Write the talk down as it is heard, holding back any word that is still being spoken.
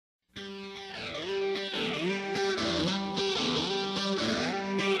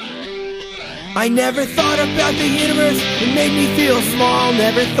I never thought about the universe, it made me feel small.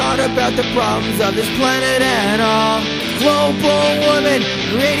 Never thought about the problems of this planet at all. Global warming,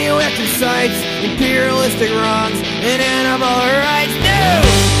 radioactive sites, imperialistic wrongs, and animal rights. No!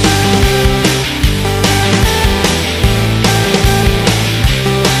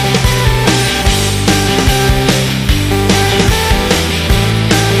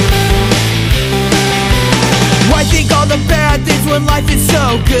 Why think all the bad things when life is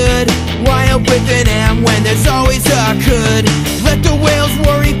so good? Why up with an M when there's always a could? Let the whales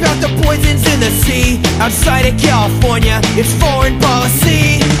worry about the poisons in the sea. Outside of California, it's foreign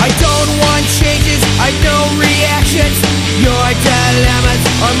policy. I don't want changes, I've no reactions. Your dilemmas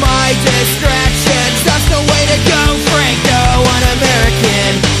are my distractions. That's the way to go, Franco,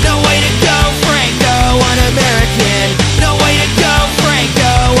 un-American. No way to go, Franco, un-American. No way to go,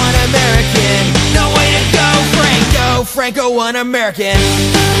 Franco, un-American. No way to go, Franco, un-American.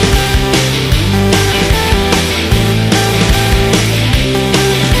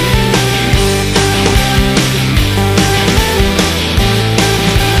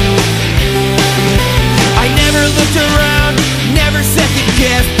 I never looked around, never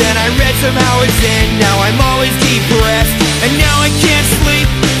second-guessed. Then I read some hours in, now I'm always depressed. And now I can't sleep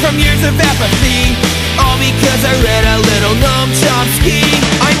from years of apathy, all because I read a little Noam Chomsky.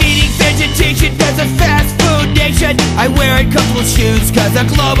 I'm eating vegetation cause of fast food nation. I wear a couple of shoes cause of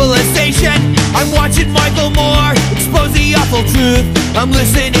globalization. I'm watching Michael Moore expose the awful truth. I'm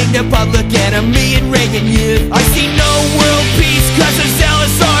listening to Public Enemy and Reagan Youth. I see no world peace cause of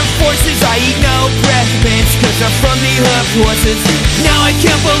zealous armed forces. I eat no breath mints cause I'm from the hoofed horses. Now I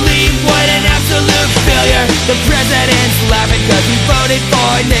can't believe what an absolute failure. The president's laughing cause he voted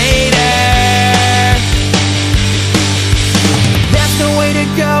for Nader. That's no way to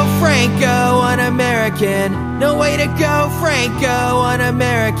go, Franco, un-American. No way to go, Franco,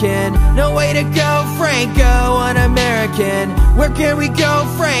 un-American. No way to go, Franco, un-American. Where can we go,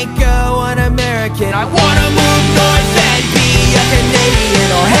 Franco, un-American? I wanna move north and be a Canadian,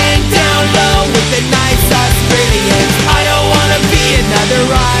 or hang down low with the nice Australians. I don't wanna be another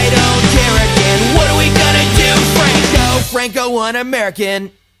I don't care again. What are we gonna do, Franco,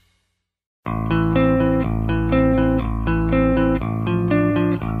 un-American?